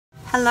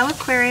Hello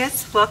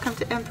Aquarius, welcome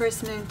to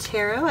Empress Moon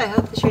Tarot. I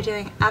hope that you're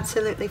doing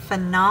absolutely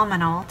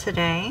phenomenal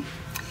today.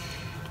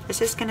 This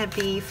is going to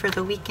be for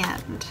the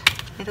weekend.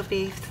 It'll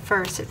be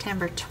for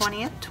September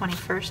 20th,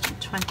 21st,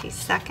 and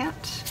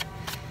 22nd.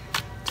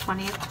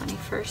 20th,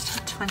 21st,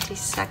 and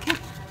 22nd.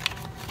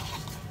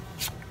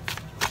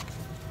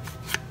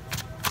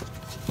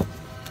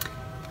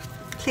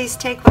 Please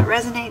take what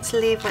resonates,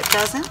 leave what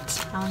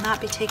doesn't. I will not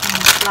be taking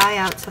any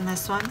flyouts on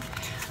this one.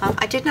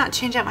 I did not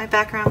change out my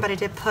background, but I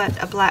did put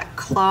a black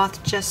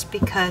cloth just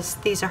because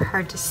these are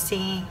hard to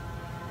see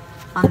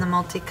on the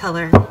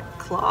multicolored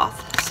cloth.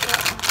 So.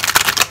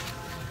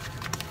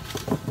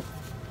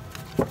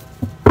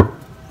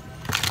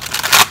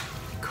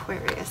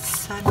 Aquarius,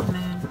 Sun,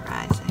 Moon,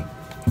 Rising.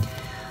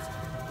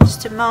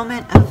 Just a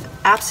moment of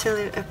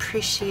absolute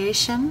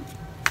appreciation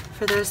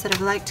for those that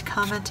have liked,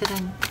 commented,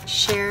 and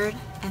shared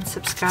and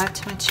subscribed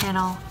to my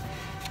channel.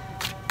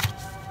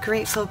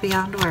 Grateful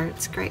beyond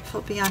words, grateful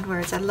beyond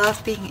words. I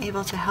love being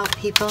able to help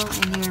people,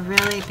 and you're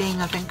really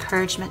being of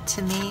encouragement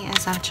to me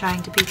as I'm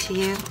trying to be to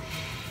you,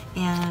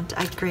 and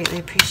I greatly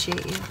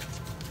appreciate you.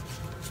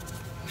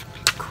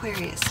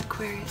 Aquarius,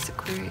 Aquarius,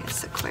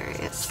 Aquarius,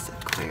 Aquarius,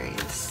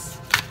 Aquarius,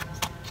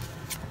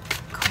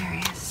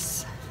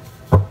 Aquarius,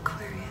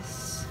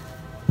 Aquarius,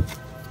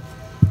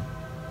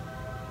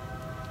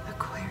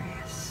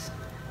 Aquarius.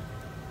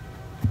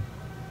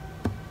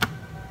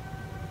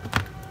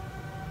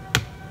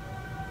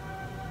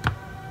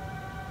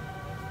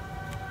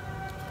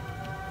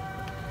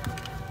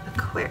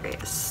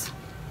 Aquarius.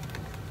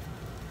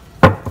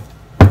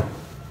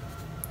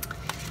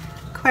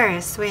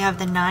 Aquarius, we have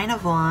the Nine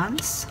of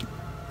Wands,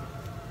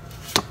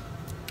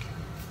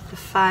 the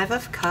Five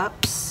of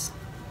Cups,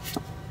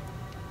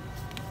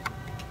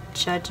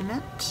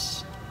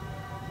 Judgment,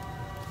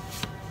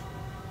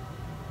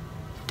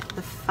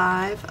 the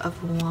Five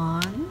of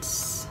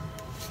Wands,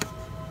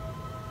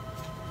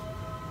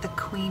 the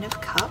Queen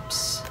of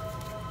Cups,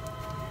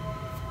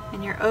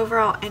 and your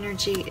overall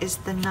energy is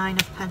the Nine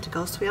of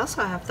Pentacles. We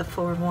also have the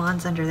Four of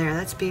Wands under there.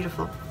 That's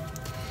beautiful.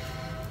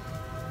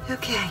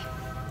 Okay.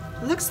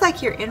 Looks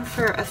like you're in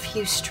for a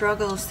few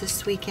struggles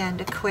this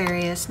weekend,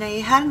 Aquarius. Now,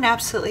 you had an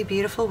absolutely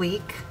beautiful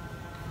week.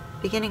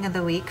 Beginning of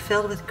the week,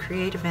 filled with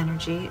creative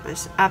energy. It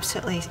was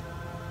absolutely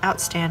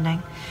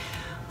outstanding.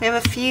 We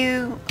have a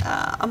few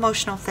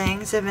emotional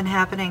things that have been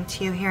happening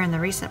to you here in the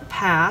recent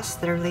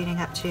past that are leading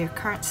up to your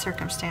current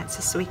circumstance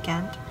this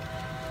weekend.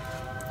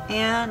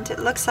 And it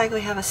looks like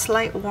we have a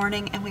slight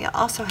warning, and we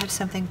also have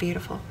something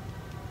beautiful.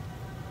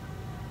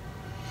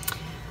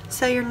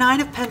 So your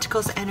Nine of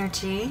Pentacles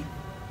energy,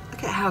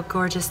 look at how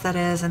gorgeous that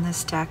is in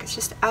this deck. It's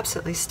just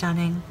absolutely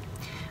stunning.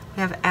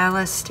 We have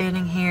Alice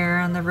standing here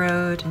on the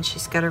road, and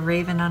she's got a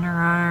raven on her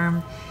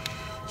arm.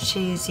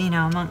 She's, you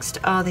know,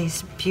 amongst all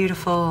these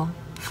beautiful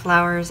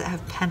flowers that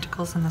have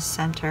pentacles in the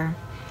center.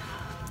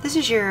 This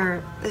is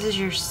your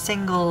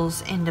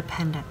singles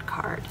independent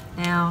card.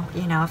 Now,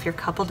 you know, if you're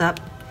coupled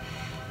up,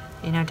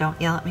 you know, don't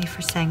yell at me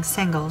for saying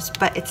singles,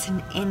 but it's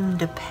an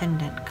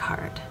independent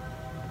card.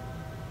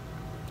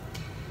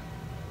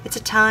 It's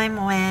a time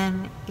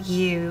when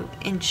you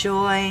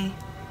enjoy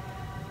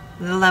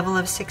the level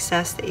of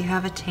success that you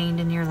have attained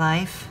in your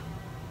life.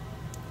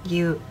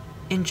 You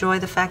enjoy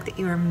the fact that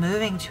you are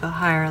moving to a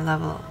higher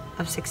level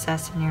of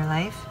success in your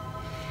life.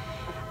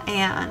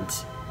 And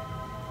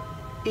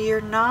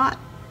you're not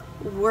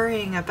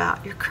worrying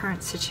about your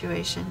current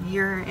situation.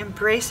 You're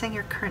embracing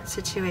your current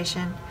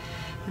situation,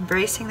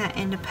 embracing that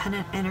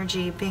independent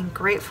energy, being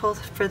grateful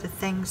for the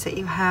things that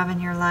you have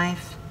in your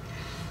life,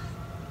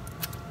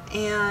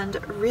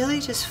 and really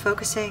just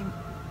focusing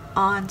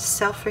on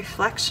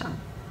self-reflection.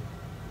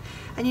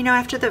 And you know,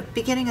 after the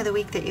beginning of the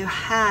week that you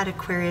had,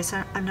 Aquarius,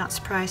 I'm not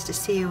surprised to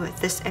see you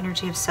with this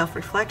energy of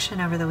self-reflection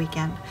over the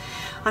weekend.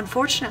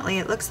 Unfortunately,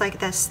 it looks like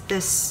this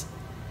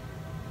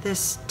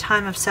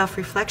time of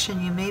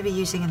self-reflection you may be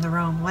using in the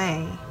wrong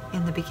way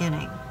in the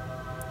beginning.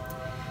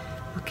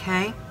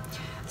 Okay?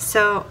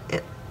 So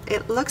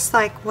it looks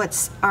like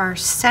what's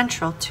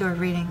central to a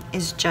reading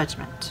is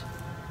judgment.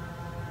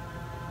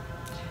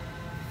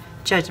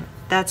 Judgment.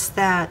 That's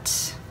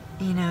that,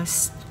 you know,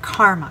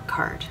 karma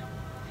card.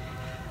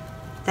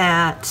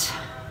 That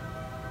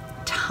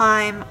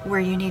time where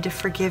you need to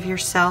forgive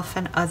yourself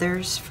and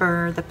others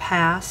for the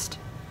past.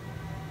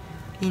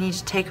 You need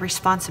to take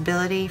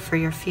responsibility for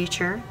your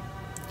future.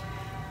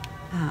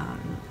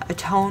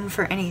 Atone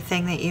for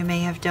anything that you may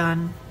have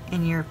done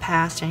in your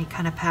past, any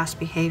kind of past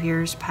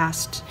behaviors,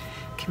 past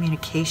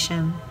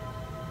communication.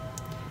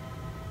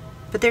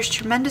 But there's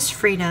tremendous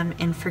freedom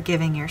in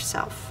forgiving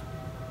yourself.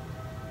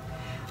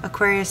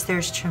 Aquarius,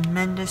 there's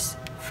tremendous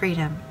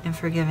freedom in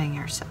forgiving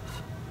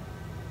yourself.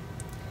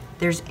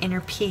 There's inner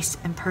peace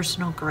and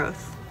personal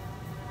growth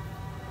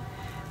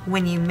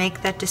when you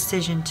make that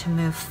decision to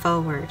move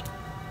forward,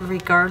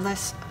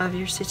 regardless of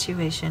your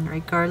situation,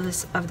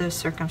 regardless of those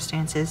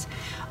circumstances,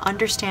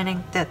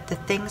 understanding that the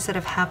things that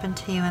have happened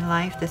to you in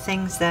life, the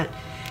things that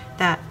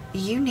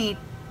you need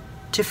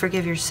to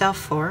forgive yourself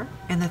for,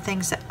 and the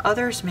things that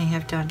others may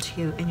have done to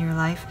you in your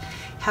life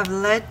have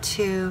led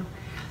to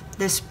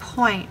this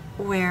point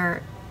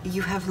where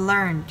you have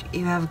learned,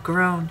 you have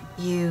grown,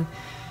 you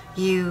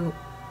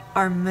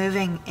are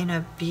moving in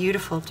a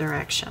beautiful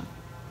direction.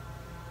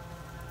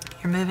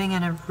 You're moving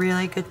in a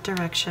really good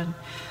direction.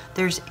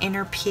 There's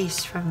inner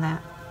peace from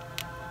that.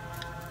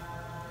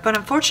 But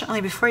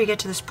unfortunately, before you get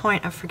to this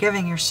point of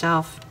forgiving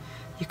yourself,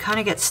 you kind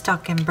of get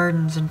stuck in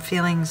burdens and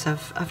feelings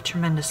of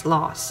tremendous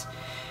loss.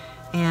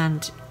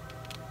 And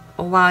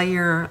while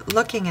you're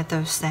looking at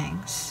those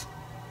things,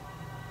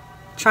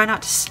 try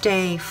not to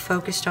stay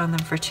focused on them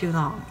for too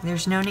long.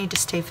 There's no need to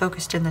stay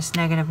focused in this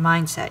negative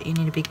mindset. You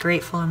need to be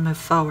grateful and move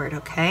forward,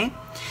 okay?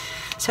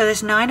 So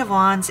this Nine of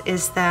Wands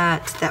is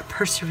that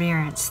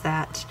perseverance,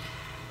 that,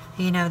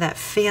 you know, that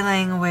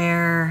feeling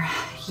where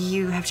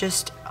you have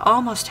just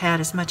almost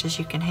had as much as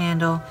you can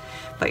handle,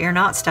 but you're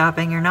not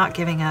stopping, you're not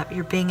giving up,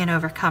 you're being an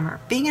overcomer.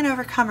 Being an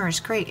overcomer is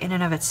great in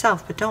and of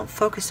itself, but don't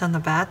focus on the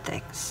bad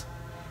things.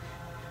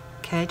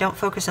 Okay? Don't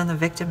focus on the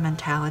victim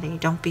mentality.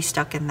 Don't be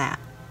stuck in that,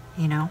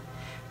 you know?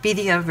 Be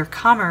the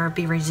overcomer,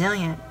 be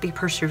resilient, be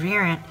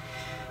perseverant,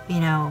 you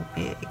know,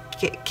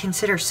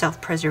 consider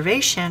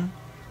self-preservation,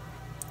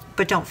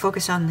 but don't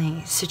focus on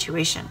the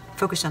situation.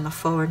 Focus on the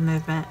forward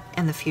movement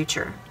and the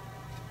future,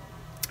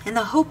 and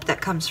the hope that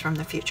comes from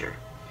the future.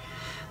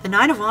 The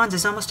Nine of Wands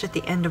is almost at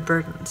the end of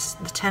burdens.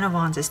 The Ten of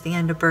Wands is the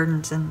end of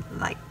burdens, and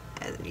like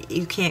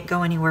you can't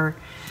go anywhere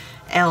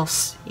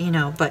else, you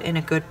know, but in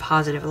a good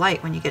positive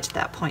light when you get to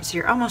that point. So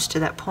you're almost to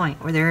that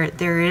point where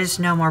there is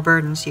no more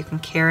burdens you can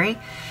carry,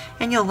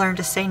 and you'll learn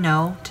to say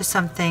no to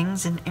some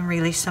things and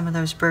release some of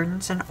those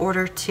burdens in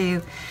order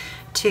to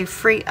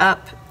free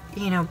up,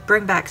 you know,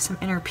 bring back some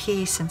inner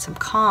peace and some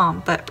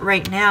calm. But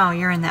right now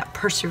you're in that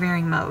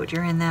persevering mode,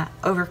 you're in that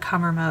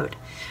overcomer mode.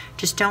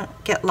 Just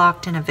don't get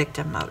locked in a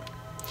victim mode,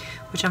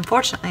 which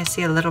unfortunately I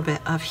see a little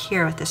bit of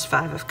here with this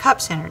Five of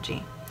Cups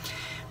energy.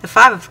 The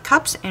Five of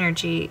Cups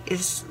energy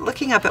is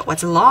looking up at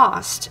what's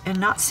lost and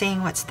not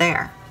seeing what's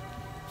there.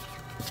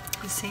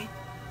 You see?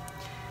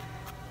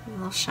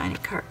 Little shiny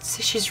cards.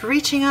 So she's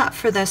reaching up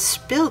for the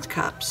spilled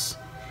cups.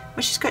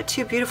 Well, she's got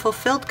two beautiful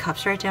filled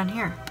cups right down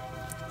here.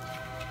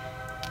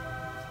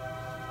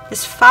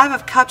 This Five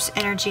of Cups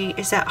energy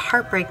is that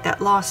heartbreak, that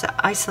loss, that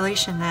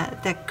isolation,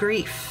 that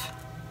grief.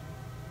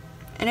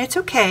 And it's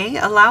okay.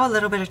 Allow a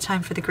little bit of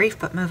time for the grief,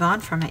 but move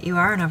on from it. You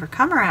are an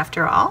overcomer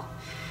after all,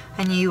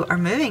 and you are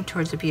moving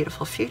towards a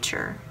beautiful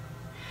future.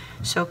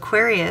 So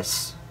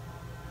Aquarius,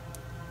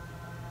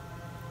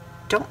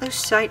 don't lose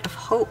sight of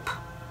hope.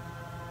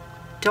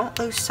 Don't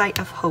lose sight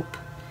of hope.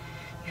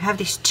 You have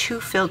these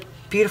two filled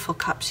beautiful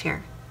cups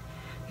here.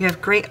 You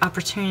have great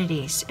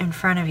opportunities in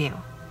front of you.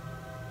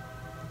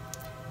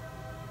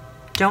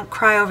 Don't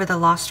cry over the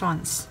lost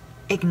ones.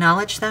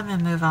 Acknowledge them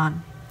and move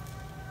on,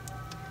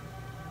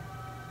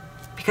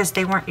 because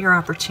they weren't your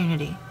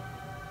opportunity.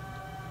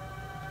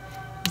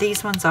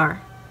 These ones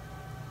are.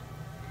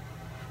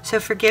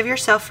 So forgive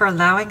yourself for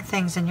allowing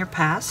things in your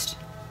past.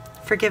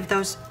 Forgive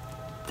those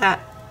that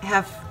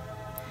have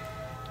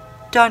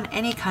done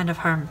any kind of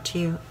harm to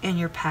you in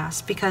your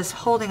past, because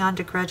holding on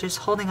to grudges,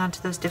 holding on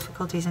to those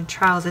difficulties and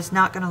trials is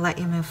not going to let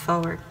you move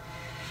forward.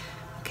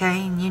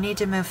 Okay? And you need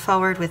to move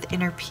forward with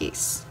inner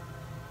peace.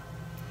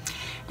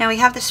 Now we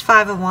have this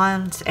Five of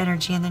Wands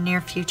energy in the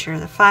near future.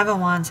 The Five of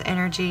Wands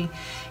energy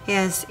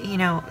is, you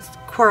know,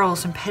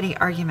 quarrels and petty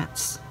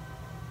arguments.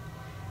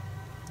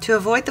 To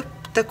avoid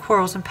the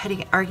quarrels and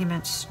petty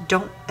arguments,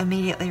 don't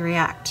immediately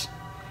react.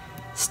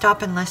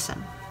 Stop and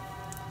listen.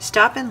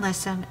 Stop and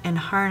listen and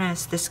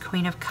harness this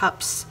Queen of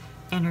Cups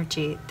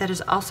energy that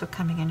is also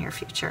coming in your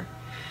future.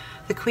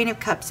 The Queen of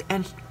Cups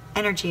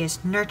energy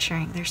is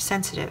nurturing. They're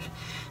sensitive.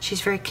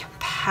 She's very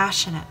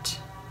compassionate.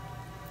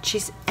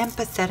 She's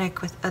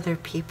empathetic with other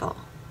people.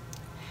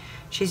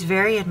 She's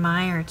very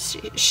admired.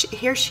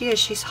 Here she is.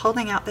 She's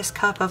holding out this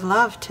cup of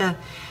love to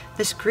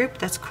this group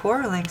that's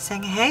quarreling,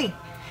 saying, hey,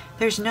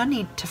 there's no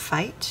need to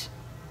fight.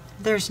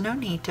 There's no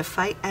need to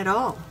fight at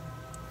all.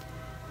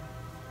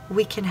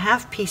 We can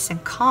have peace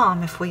and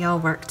calm if we all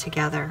work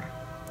together.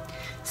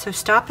 So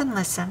stop and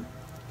listen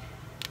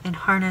and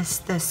harness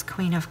this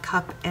Queen of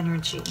Cup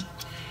energy.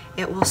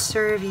 It will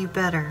serve you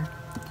better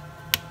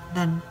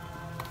than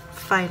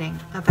fighting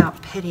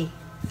about petty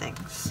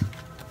things.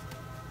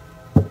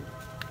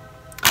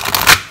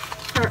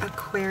 For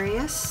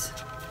Aquarius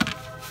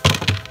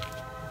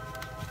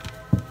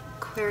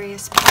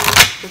page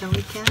for the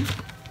weekend.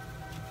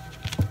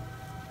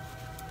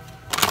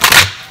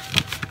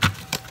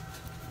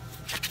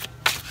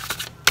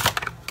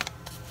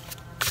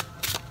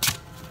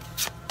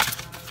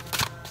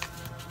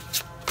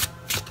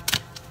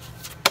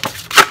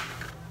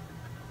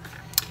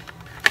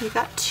 We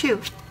got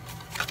two.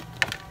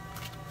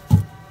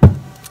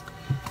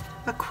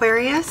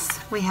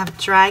 Aquarius, we have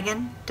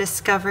Dragon.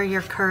 Discover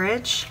your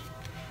courage.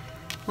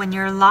 When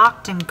you're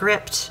locked and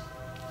gripped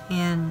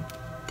in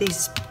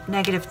these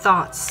negative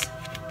thoughts,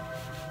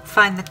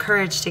 find the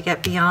courage to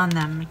get beyond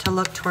them, to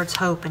look towards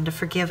hope and to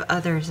forgive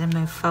others and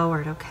move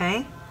forward,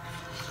 okay?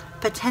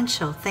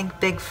 Potential, think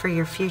big for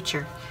your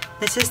future.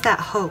 This is that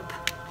hope.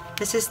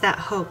 This is that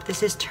hope.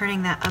 This is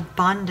turning that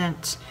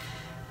abundant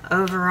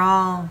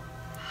overall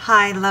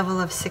high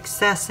level of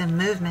success and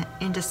movement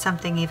into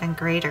something even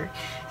greater.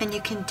 And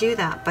you can do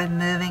that by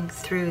moving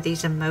through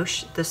this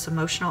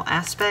emotional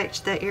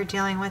aspect that you're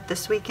dealing with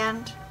this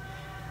weekend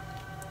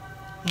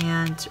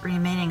and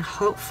remaining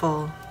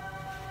hopeful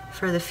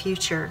for the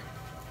future.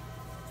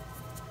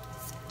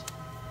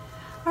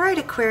 All right,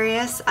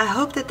 Aquarius, I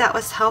hope that that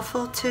was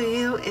helpful to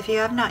you. If you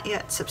have not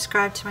yet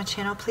subscribed to my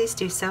channel, please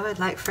do so. I'd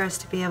like for us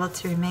to be able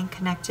to remain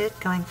connected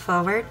going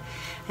forward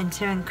and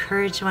to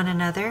encourage one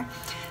another.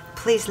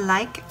 Please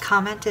like,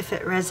 comment if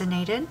it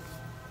resonated,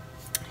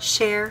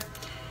 share,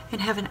 and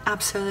have an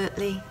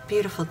absolutely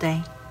beautiful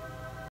day.